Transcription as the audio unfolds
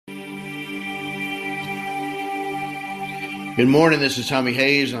Good morning. This is Tommy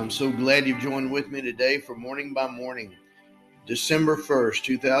Hayes. I'm so glad you've joined with me today for Morning by Morning, December 1st,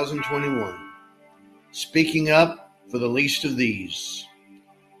 2021. Speaking up for the least of these.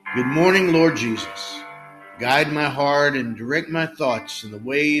 Good morning, Lord Jesus. Guide my heart and direct my thoughts in the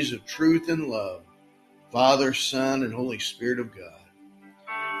ways of truth and love, Father, Son, and Holy Spirit of God.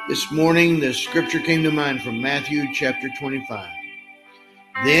 This morning, the scripture came to mind from Matthew chapter 25.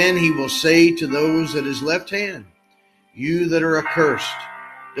 Then he will say to those at his left hand, "You that are accursed,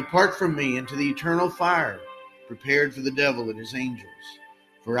 depart from me into the eternal fire, prepared for the devil and his angels.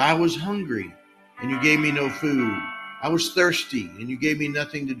 For I was hungry, and you gave me no food. I was thirsty, and you gave me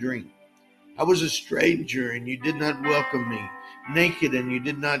nothing to drink. I was a stranger, and you did not welcome me. Naked, and you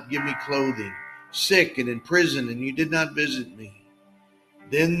did not give me clothing. Sick and in prison, and you did not visit me."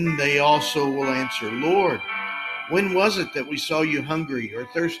 Then they also will answer, "Lord, when was it that we saw you hungry, or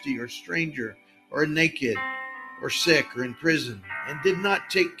thirsty, or stranger, or naked, or sick, or in prison, and did not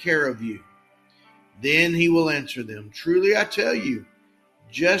take care of you?" Then he will answer them, "Truly I tell you,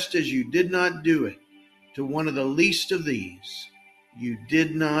 just as you did not do it to one of the least of these, you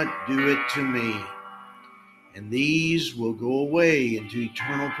did not do it to me." And these will go away into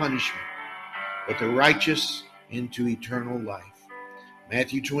eternal punishment, but the righteous into eternal life.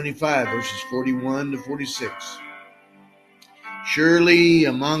 Matthew 25, verses 41 to 46. Surely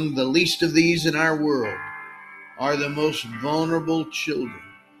among the least of these in our world are the most vulnerable children,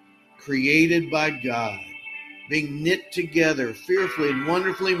 created by God, being knit together, fearfully and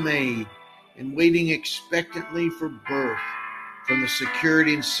wonderfully made, and waiting expectantly for birth from the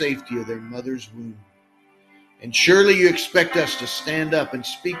security and safety of their mother's womb. And surely you expect us to stand up and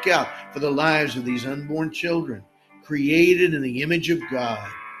speak out for the lives of these unborn children, created in the image of God,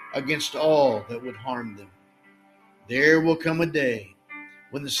 against all that would harm them. There will come a day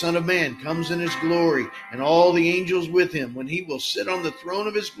when the Son of Man comes in his glory, and all the angels with him, when he will sit on the throne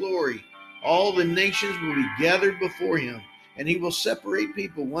of his glory. All the nations will be gathered before him, and he will separate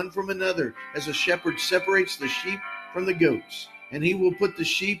people one from another, as a shepherd separates the sheep from the goats. And he will put the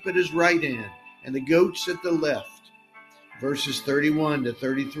sheep at his right hand, and the goats at the left. Verses 31 to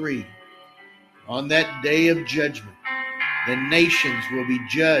 33. On that day of judgment, the nations will be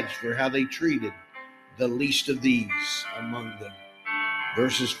judged for how they treated the least of these among them.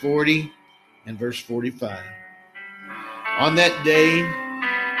 Verses 40 and verse 45. On that day,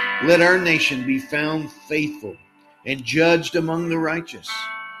 let our nation be found faithful and judged among the righteous,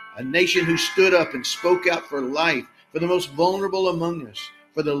 a nation who stood up and spoke out for life, for the most vulnerable among us,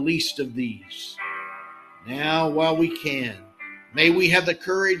 for the least of these. Now, while we can, may we have the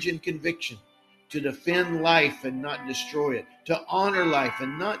courage and conviction to defend life and not destroy it, to honor life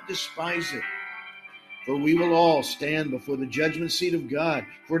and not despise it. For we will all stand before the judgment seat of God.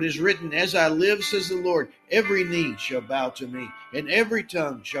 For it is written, "As I live, says the Lord, every knee shall bow to me, and every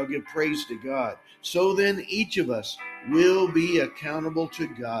tongue shall give praise to God." So then each of us will be accountable to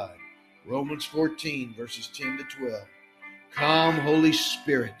God. Romans 14, verses 10 to 12. Come, Holy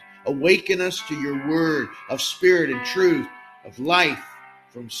Spirit, awaken us to your word of spirit and truth, of life,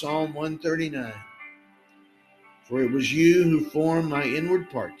 from Psalm 139. For it was you who formed my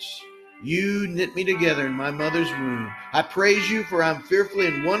inward parts. You knit me together in my mother's womb. I praise you, for I am fearfully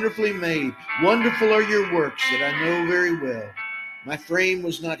and wonderfully made. Wonderful are your works that I know very well. My frame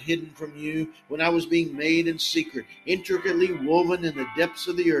was not hidden from you when I was being made in secret, intricately woven in the depths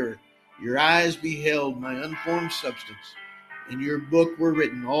of the earth. Your eyes beheld my unformed substance. In your book were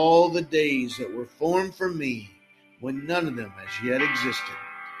written all the days that were formed for me, when none of them as yet existed.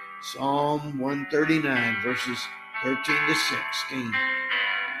 Psalm 139, verses 13 to 16.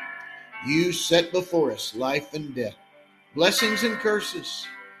 You set before us life and death, blessings and curses,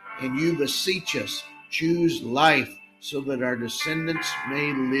 and you beseech us, choose life so that our descendants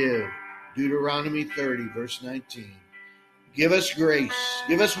may live. Deuteronomy 30, verse 19. Give us grace,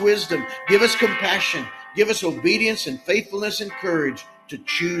 give us wisdom, give us compassion, give us obedience and faithfulness and courage to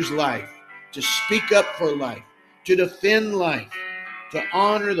choose life, to speak up for life, to defend life, to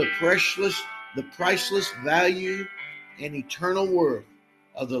honor the priceless value and eternal worth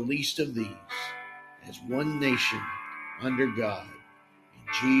of the least of these, as one nation under God.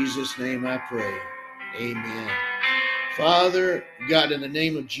 In Jesus' name I pray. Amen. Father God, in the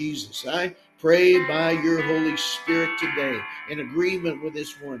name of Jesus, I pray by your Holy Spirit today, in agreement with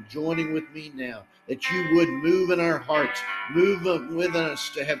this one, joining with me now, that you would move in our hearts, move with us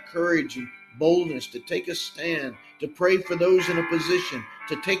to have courage and boldness, to take a stand, to pray for those in a position,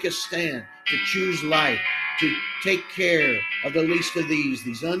 to take a stand, to choose life, to take care of the least of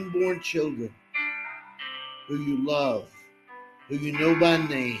these unborn children who you love, who you know by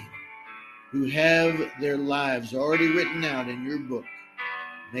name. who have their lives already written out in your book.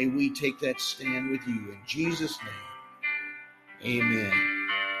 May we take that stand with you. In Jesus' name, amen.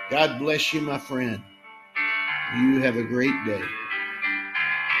 God bless you, my friend. You have a great day.